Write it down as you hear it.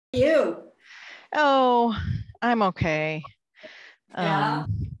You. Oh, I'm okay. Yeah.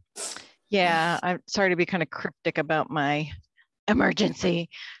 Um, yeah, I'm sorry to be kind of cryptic about my emergency,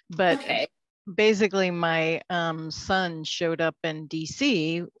 but Okay. basically my son showed up in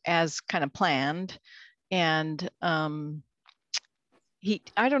DC as kind of planned, and I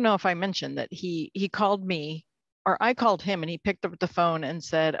don't know if I mentioned that he called me or I called him and he picked up the phone and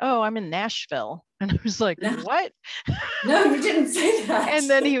said, "Oh, I'm in Nashville." And I was like, No, "What?" no, you didn't say that. And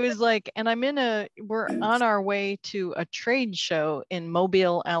then he was like, and we're on our way to a trade show in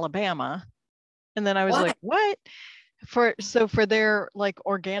Mobile, Alabama. And then I was What? like, what? For their like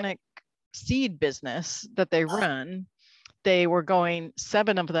organic seed business that they run, they were going,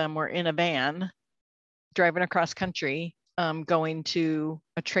 7 of them were in a van driving across country, going to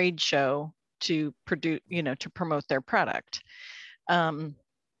a trade show to produce, to promote their product. Um,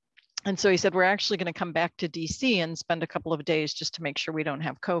 and so he said, we're actually going to come back to DC and spend a couple of days just to make sure we don't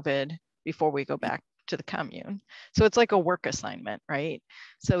have COVID before we go back to the commune. So it's like a work assignment, right?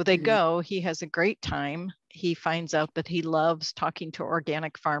 So they go, he has a great time. He finds out that he loves talking to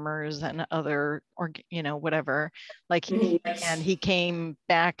organic farmers and other, or, whatever. Like, and he came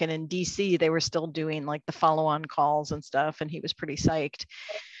back, and in DC, they were still doing like the follow on calls and stuff. And he was pretty psyched.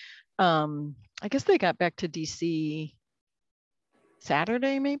 I guess they got back to DC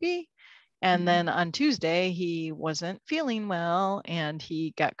Saturday, maybe. And then on Tuesday, he wasn't feeling well and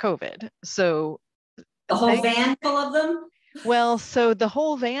he got COVID. So The whole van full of them? Well, so the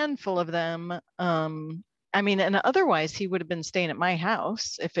whole van full of them, I mean, and otherwise he would have been staying at my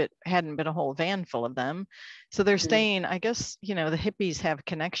house if it hadn't been a whole van full of them. So they're staying, I guess, the hippies have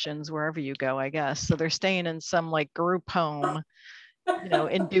connections wherever you go, I guess. So they're staying in some like group home,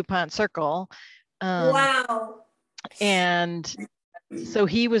 in DuPont Circle. Wow. And so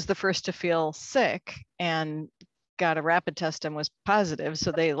he was the first to feel sick and got a rapid test and was positive.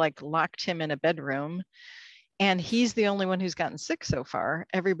 So they like locked him in a bedroom, and he's the only one who's gotten sick so far.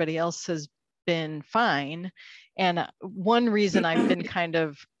 Everybody else has been fine. And one reason I've been kind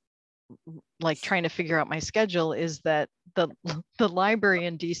of like trying to figure out my schedule is that the library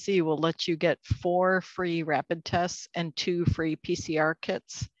in DC will let you get 4 free rapid tests and 2 free PCR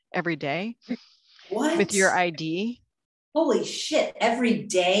kits every day. What? With your ID. Holy shit, every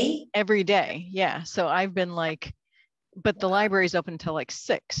day? Every day, yeah. So I've been like, but the library's open until like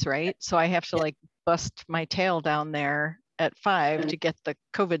 6, right? So I have to like bust my tail down there at 5 to get the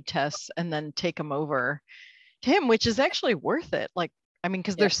COVID tests and then take them over to him, which is actually worth it. Like, I mean,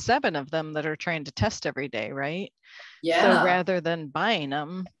 because there's 7 of them that are trying to test every day, right? Yeah. So rather than buying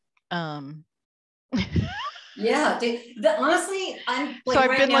them, yeah. Honestly, I'm like, so I've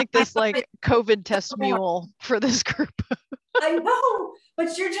right been now, like this like COVID test mule for this group. I know,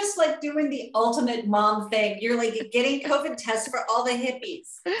 but you're just like doing the ultimate mom thing. You're like getting COVID tests for all the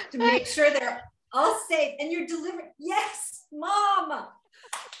hippies to make sure they're all safe, and you're delivering. Yes, mom.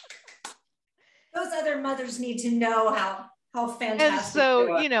 Those other mothers need to know how fantastic. And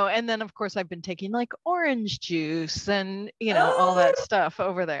so, and then of course I've been taking like orange juice and, all that stuff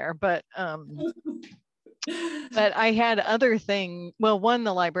over there. But but I had other thing. Well, one,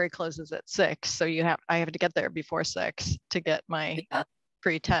 the library closes at 6. So I have to get there before 6 to get my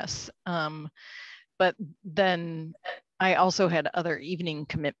free tests. But then I also had other evening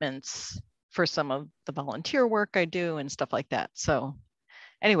commitments for some of the volunteer work I do and stuff like that. So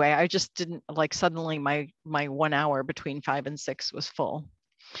anyway, I just didn't like suddenly my 1 hour between 5 and 6 was full.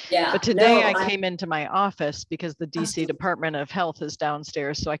 Yeah. But today I came into my office because the DC Department of Health is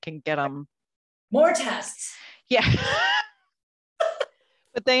downstairs, so I can get them more tests. Yeah.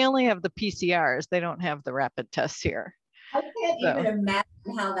 But they only have the PCRs. They don't have the rapid tests here. I can't even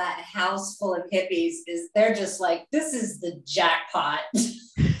imagine how that house full of hippies is. They're just like, this is the jackpot.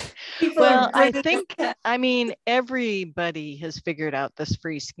 Well, I think, I mean, everybody has figured out this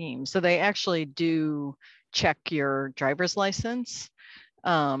free scheme. So they actually do check your driver's license,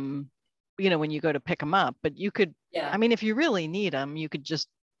 when you go to pick them up. But you could, I mean, if you really need them, you could just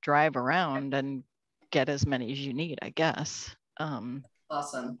drive around and get as many as you need, I guess.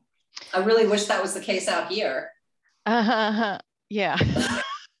 Awesome. I really wish that was the case out here. Yeah.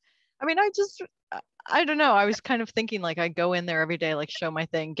 I mean, I don't know. I was kind of thinking like I go in there every day, like show my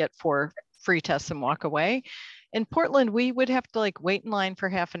thing, get 4 free tests and walk away. In Portland, we would have to like wait in line for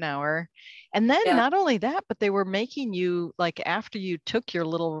half an hour. And then not only that, but they were making you like after you took your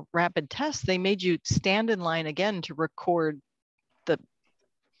little rapid test, they made you stand in line again to record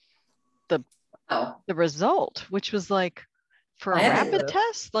the result, which was like for a rapid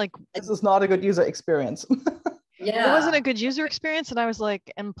test, like this is not a good user experience. Yeah. It wasn't a good user experience. And I was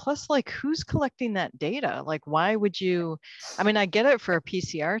like, and plus, like, who's collecting that data? Like, why would you, I mean, I get it for a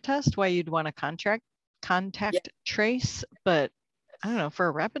PCR test, why you'd want to contact trace, but I don't know, for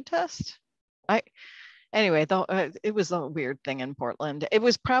a rapid test. Anyway, it was a weird thing in Portland. It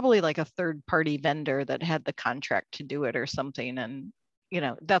was probably like a third party vendor that had the contract to do it or something. And,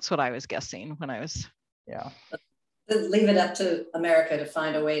 that's what I was guessing when I was. Yeah. Leave it up to America to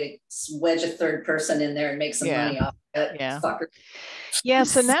find a way to wedge a third person in there and make some money off it. Yeah. Fucker. Yeah.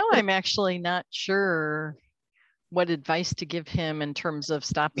 So now I'm actually not sure what advice to give him in terms of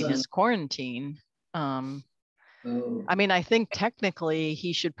stopping his quarantine. I mean, I think technically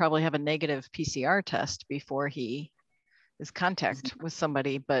he should probably have a negative PCR test before he is contact with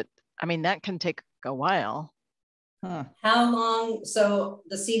somebody, but I mean, that can take a while. Huh. How long? So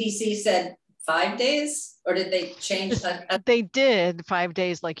the CDC said 5 days, or did they change that? They did 5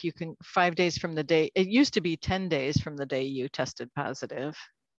 days, like 5 days from the day. It used to be 10 days from the day you tested positive.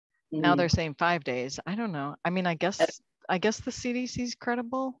 Now they're saying 5 days. I don't know. I mean, I guess the CDC's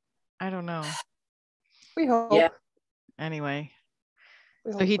credible. I don't know. We hope. Yeah. Anyway,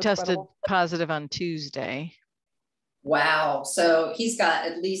 so he tested positive on Tuesday. Wow. So he's got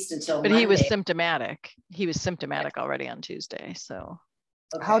at least until But Monday. he was symptomatic. He was symptomatic already on Tuesday. So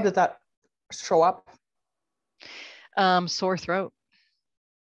how did that show up? Sore throat.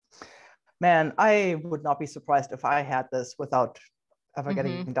 Man, I would not be surprised if I had this without ever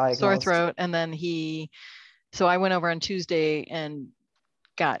getting diagnosed. Sore throat. And then so I went over on Tuesday and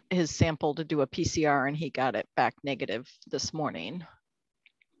got his sample to do a PCR, and he got it back negative this morning.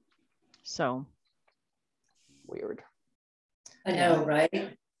 So weird. I know,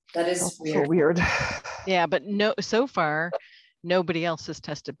 right? That is weird. So weird. Yeah, but so far nobody else has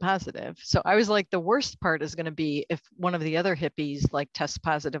tested positive. So I was like, the worst part is going to be if one of the other hippies like tests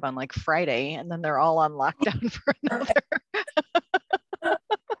positive on like Friday, and then they're all on lockdown for another.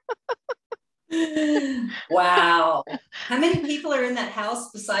 Wow. How many people are in that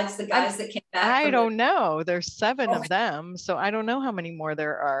house besides the guys that came back? I don't know. There's 7 of them. So I don't know how many more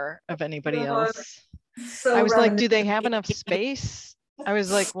there are of anybody else. So I was like, do they have enough space? I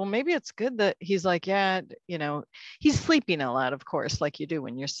was like, well, maybe it's good that he's like, yeah, he's sleeping a lot, of course, like you do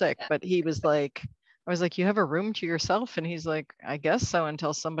when you're sick. But he was like, I was like, you have a room to yourself? And he's like, I guess so,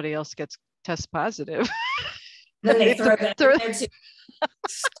 until somebody else gets test positive. Then they throw that in there too.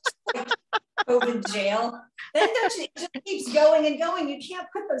 Like COVID jail. Then it just keeps going and going. You can't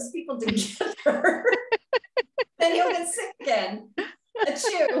put those people together. Then you'll get sick again.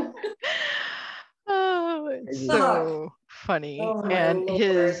 Achoo. Oh, it's so funny. And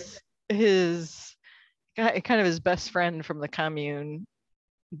his kind of his best friend from the commune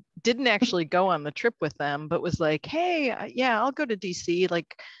didn't actually go on the trip with them, but was like, hey, yeah, I'll go to DC,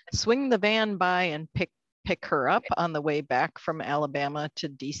 like swing the van by and pick her up on the way back from Alabama to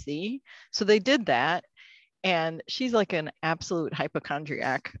DC. So they did that. And she's like an absolute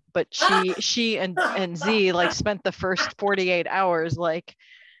hypochondriac, but she and Z like spent the first 48 hours like,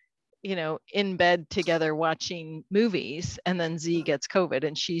 in bed together watching movies, and then Z gets COVID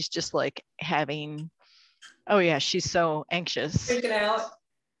and she's just like she's so anxious. Freaking out.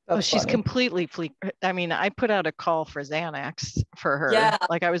 She's completely I mean, I put out a call for Xanax for her. Yeah.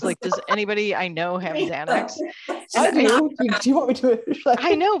 Like I was like, does anybody I know have Xanax? I do. Do you want me to?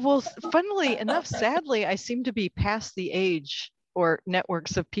 I know. Well, funnily enough, sadly, I seem to be past the age or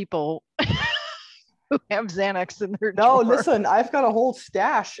networks of people who have Xanax in their drawer. Listen, I've got a whole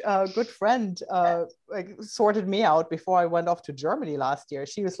stash. A good friend sorted me out before I went off to Germany last year.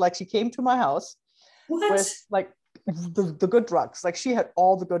 She was like, she came to my house with like the good drugs. Like she had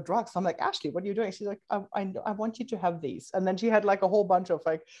all the good drugs. I'm like, Ashley, what are you doing? She's like, I want you to have these. And then she had like a whole bunch of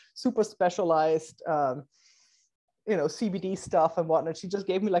like super specialized, CBD stuff and whatnot. She just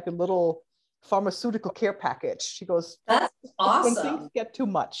gave me like a little pharmaceutical care package. She goes, that's awesome. When things get too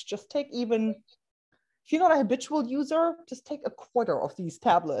much, just take even, if you're not a habitual user, just take a quarter of these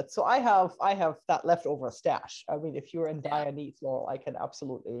tablets. So I have that leftover stash. I mean, if you're in dire need, Laurel, I can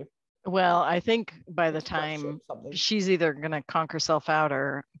absolutely. Well, I think by the time she's either going to conk herself out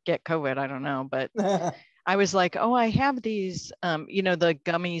or get COVID, I don't know. But I was like, I have these, the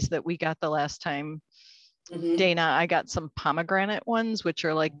gummies that we got the last time. Dana, I got some pomegranate ones, which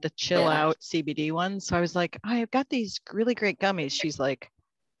are like the chill out CBD ones. So I was like, I've got these really great gummies. She's like,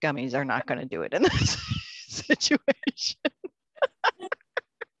 gummies are not going to do it in this situation.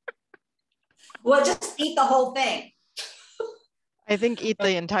 Well, just eat the whole thing. I think eat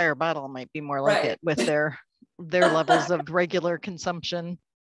the entire bottle might be more like it with their levels of regular consumption.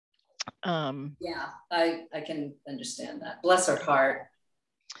 Yeah, I can understand that. Bless her heart.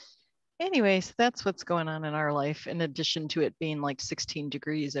 anyways, that's what's going on in our life, in addition to it being like 16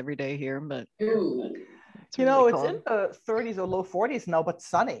 degrees every day here. But it's really cool. It's in the 30s or low 40s now, but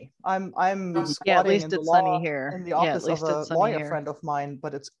sunny. I'm yeah, at squatting least in the it's sunny law here. in the office of a lawyer friend of mine,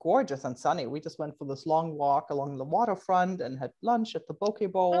 but it's gorgeous and sunny. We just went for this long walk along the waterfront and had lunch at the Poke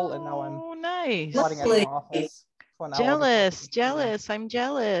Bowl, and now I'm nice. squatting at my office for an hour. Jealous. I'm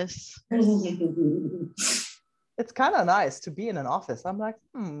jealous. It's kind of nice to be in an office. I'm like,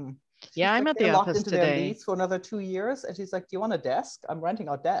 yeah, I'm like, at the office into today. Their lease for another 2 years, and she's like, "Do you want a desk? I'm renting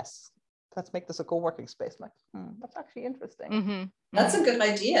out desks. Let's make this a co-working space." I'm like, that's actually interesting. That's a good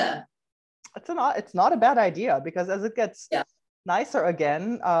idea. It's not a bad idea, because as it gets nicer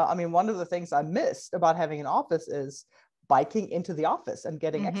again, I mean, one of the things I missed about having an office is biking into the office and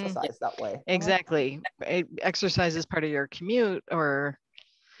getting exercise that way. Exactly. Exercise is part of your commute, or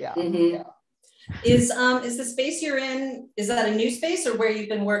Is the space you're in, is that a new space or where you've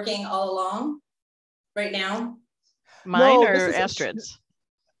been working all along right now? Mine or Astrid's?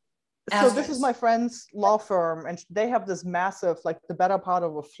 So this is my friend's law firm, and they have this massive, like the better part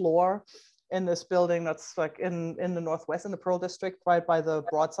of a floor in this building that's like in the Northwest, in the Pearl District, right by the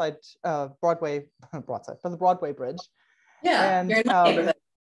Broadway Bridge. Yeah, and, you're in my neighborhood.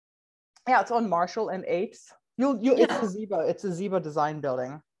 Yeah, it's on Marshall and 8th. It's a Ziba design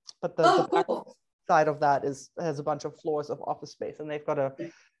building, but the back side of that has a bunch of floors of office space, and they've got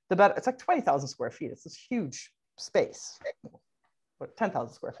it's like 20,000 square feet. It's this huge space.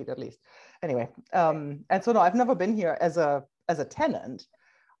 10,000 square feet at least. Anyway, and so no, I've never been here as a tenant.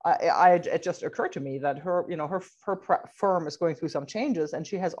 It just occurred to me that her firm is going through some changes, and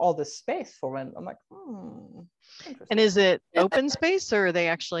she has all this space for rent. I'm like, And is it open space, or they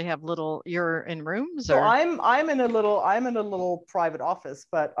actually have you're in rooms? So I'm in a little private office,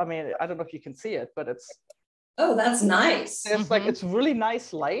 but I mean, I don't know if you can see it, but it's. Oh, that's nice. It's like, it's really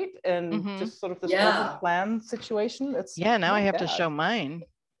nice light, and just sort of this open plan situation. It's now I have to show mine.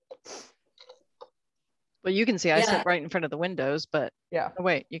 Well, you can see I sit right in front of the windows, but oh,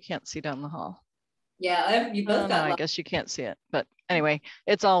 wait, you can't see down the hall. Yeah, you both got. I guess you can't see it, but anyway,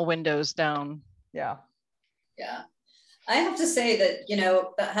 it's all windows down. Yeah. I have to say that,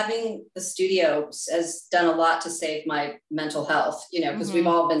 having the studio has done a lot to save my mental health, because we've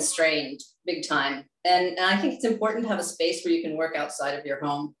all been strained big time. And I think it's important to have a space where you can work outside of your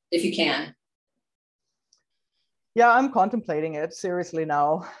home, if you can. Yeah, I'm contemplating it seriously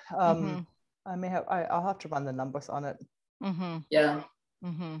now. I'll have to run the numbers on it. Yeah.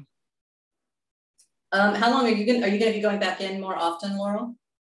 How long are you going to be going back in more often, Laurel?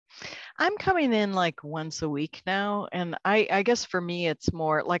 I'm coming in like once a week now. And I guess for me, it's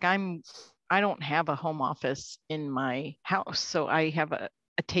more like I don't have a home office in my house. So I have a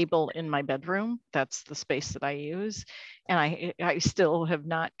table in my bedroom. That's the space that I use. And I still have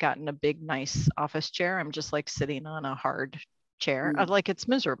not gotten a big, nice office chair. I'm just like sitting on a hard chair. Like, it's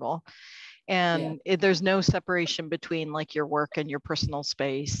miserable. And there's no separation between like your work and your personal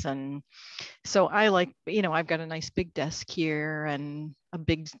space. And so I like, I've got a nice big desk here and a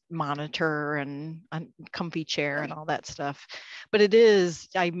big monitor and a comfy chair and all that stuff. But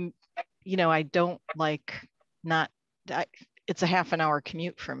it's a half an hour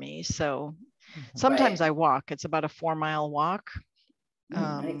commute for me. So sometimes I walk. It's about a 4-mile walk.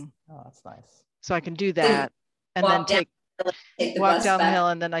 Oh, that's nice. So I can do that and then walk down the hill,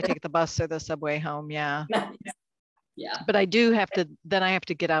 and then I take the bus or the subway home. Yeah. But I do have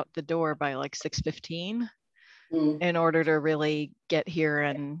to get out the door by like 6:15 in order to really get here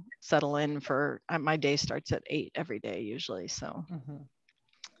and settle in for my day starts at 8 every day usually. So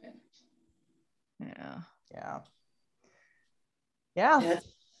Yeah.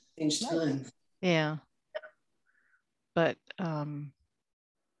 Change time. Yeah. But gosh,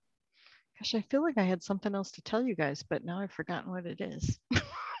 I feel like I had something else to tell you guys, but now I've forgotten what it is.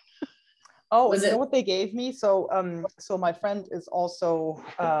 Oh, you know what they gave me? So my friend is also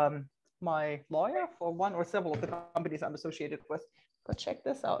my lawyer for one or several of the companies I'm associated with. But check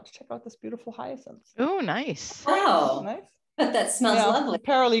this out. Check out this beautiful hyacinth. Oh, nice. Wow. Nice. That smells lovely. The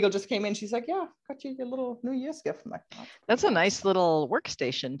paralegal just came in. She's like, got you your little New Year's gift. I'm like, that's a nice little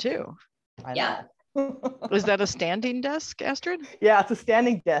workstation too. I know. Was that a standing desk, Astrid? Yeah, it's a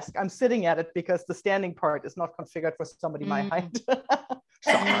standing desk. I'm sitting at it because the standing part is not configured for somebody my height.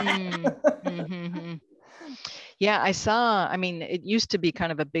 Yeah, it used to be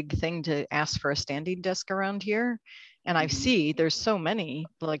kind of a big thing to ask for a standing desk around here. And I see there's so many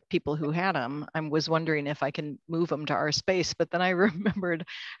like people who had them. I was wondering if I can move them to our space, but then I remembered,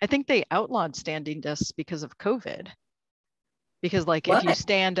 I think they outlawed standing desks because of COVID. Because like if you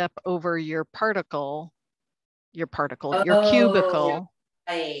stand up over your cubicle,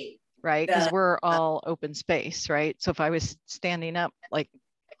 Right. right? Because we're all open space, right? So if I was standing up, like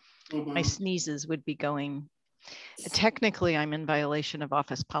my sneezes would be going. Technically, I'm in violation of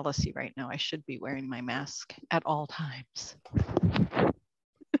office policy right now. I should be wearing my mask at all times.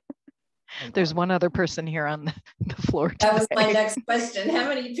 There's one other person here on the floor today. That was my next question. How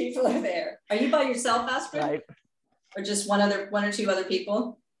many people are there? Are you by yourself, Astrid? Right. Or just one or two other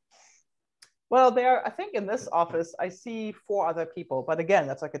people? Well, I think in this office, I see 4 other people. But again,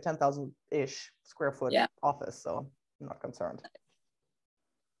 that's like a 10,000-ish square foot office. So I'm not concerned.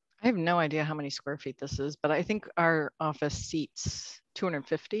 I have no idea how many square feet this is, but I think our office seats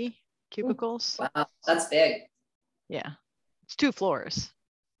 250 cubicles. Wow, that's big. Yeah, it's 2 floors.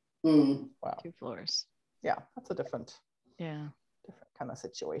 Wow. 2 floors. Yeah, that's a different kind of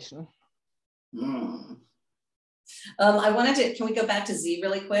situation. Can we go back to Z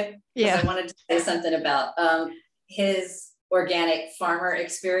really quick? Yeah. I wanted to say something about his organic farmer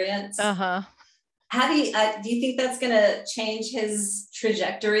experience. How do you think that's going to change his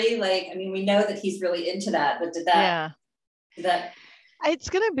trajectory? Like, I mean, we know that he's really into that, but did that it's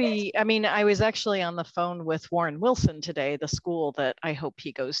going to be, I mean, I was actually on the phone with Warren Wilson today, the school that I hope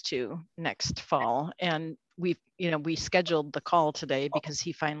he goes to next fall. And we scheduled the call today because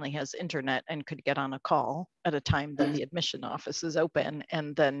he finally has internet and could get on a call at a time that the admission office is open.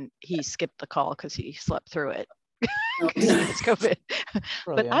 And then he skipped the call because he slept through it. It's COVID.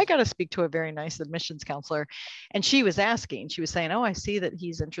 But I got to speak to a very nice admissions counselor, and she was saying, oh, I see that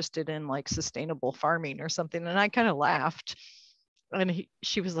he's interested in like sustainable farming or something. And I kind of laughed, and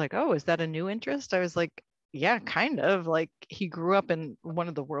she was like, oh, is that a new interest? I was like, yeah, kind of. Like, he grew up in one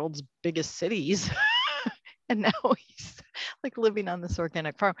of the world's biggest cities and now he's like living on this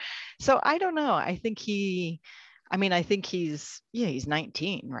organic farm. So I don't know. I think he's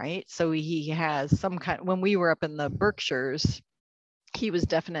 19, right? So he has some kind, when we were up in the Berkshires, he was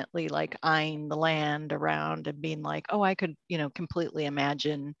definitely like eyeing the land around and being like, oh, I could, completely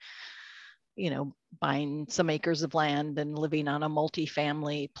imagine, buying some acres of land and living on a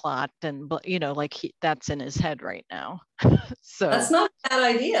multi-family plot. And, that's in his head right now. So that's not a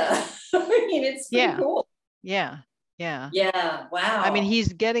bad idea. I mean, it's pretty cool. Yeah. Wow. I mean,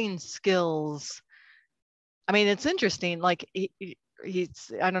 he's getting skills. I mean, it's interesting. Like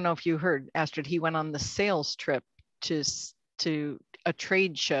he's, I don't know if you heard, Astrid, he went on the sales trip to a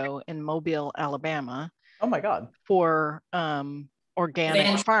trade show in Mobile, Alabama. Oh my God. For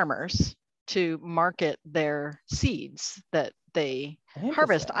organic farmers to market their seeds that they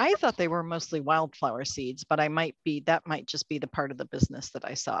harvest. I thought they were mostly wildflower seeds, but that might just be the part of the business that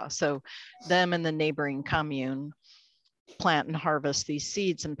I saw. So them and the neighboring commune plant and harvest these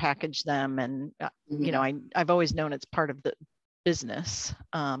seeds and package them. And, I've always known it's part of the business.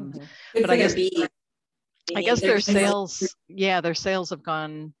 But I guess their sales, their sales have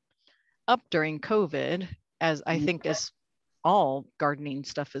gone up during COVID, as I think as all gardening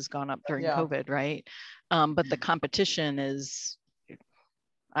stuff has gone up during COVID, right? But the competition is,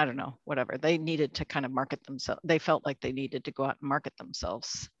 I don't know, whatever. They needed to kind of market themselves. They felt like they needed to go out and market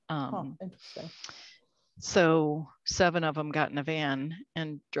themselves. Interesting. So 7 of them got in a van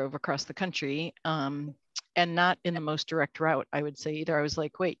and drove across the country, and not in the most direct route, I would say either. I was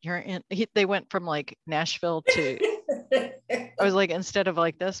like, wait, they went from like Nashville to, I was like, instead of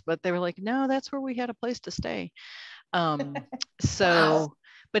like this, but they were like, no, that's where we had a place to stay. So,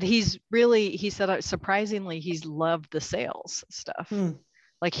 but he said, surprisingly, he's loved the sales stuff.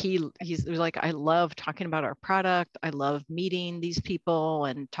 Like he's like, I love talking about our product. I love meeting these people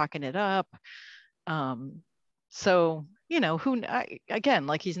and talking it up. So, again,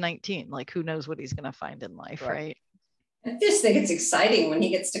 like he's 19, like who knows what he's going to find in life. Right. I just think it's exciting when he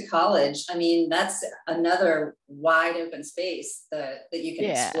gets to college. I mean, that's another wide open space that you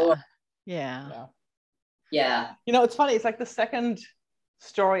can explore. Yeah. It's funny. It's like the second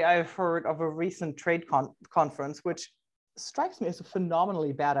story I've heard of a recent trade conference, which strikes me as a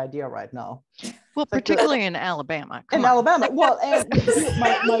phenomenally bad idea right now. Well, it's particularly in Alabama. Alabama. Well, and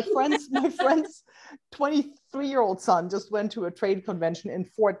my friend's 23-year-old son just went to a trade convention in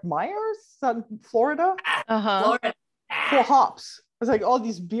Fort Myers, Florida, Florida, for hops. It's like all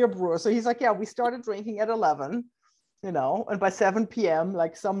these beer brewers. So he's like, yeah, we started drinking at 11. And by 7 p.m.,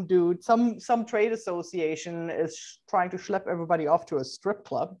 like some dude, some trade association is trying to schlep everybody off to a strip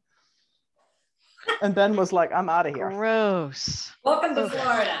club. And then was like, I'm out of here. Gross. Welcome to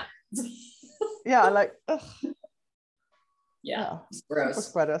Florida. Yeah, like, ugh. Yeah, it's gross. Super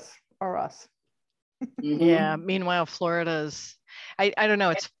spreaders or us. Yeah, meanwhile, Florida's, I don't know,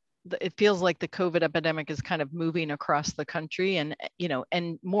 it's it feels like the COVID epidemic is kind of moving across the country, and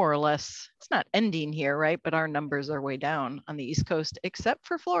and more or less it's not ending here, right? But our numbers are way down on the East Coast, except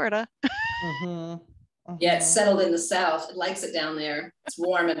for Florida. Yeah, it's settled in the South. It likes it down there. It's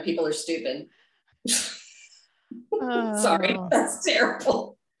warm and people are stupid. Sorry, that's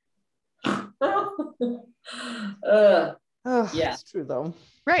terrible. Yeah, it's true though.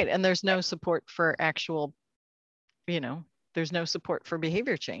 Right, and there's no support for actual, there's no support for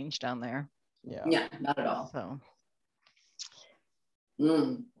behavior change down there. Yeah, not at all. So,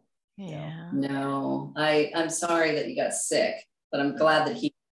 yeah. No, I'm sorry that you got sick, but I'm glad that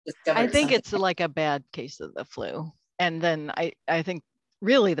he discovered. I think it's like a bad case of the flu, and then I think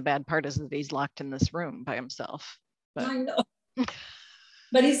really the bad part is that he's locked in this room by himself. But. I know.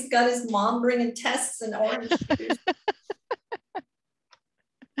 But he's got his mom bringing tests and orange juice.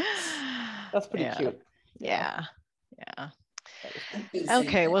 That's pretty cute. Yeah.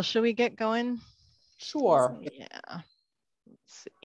 Okay, well, should we get going? Sure.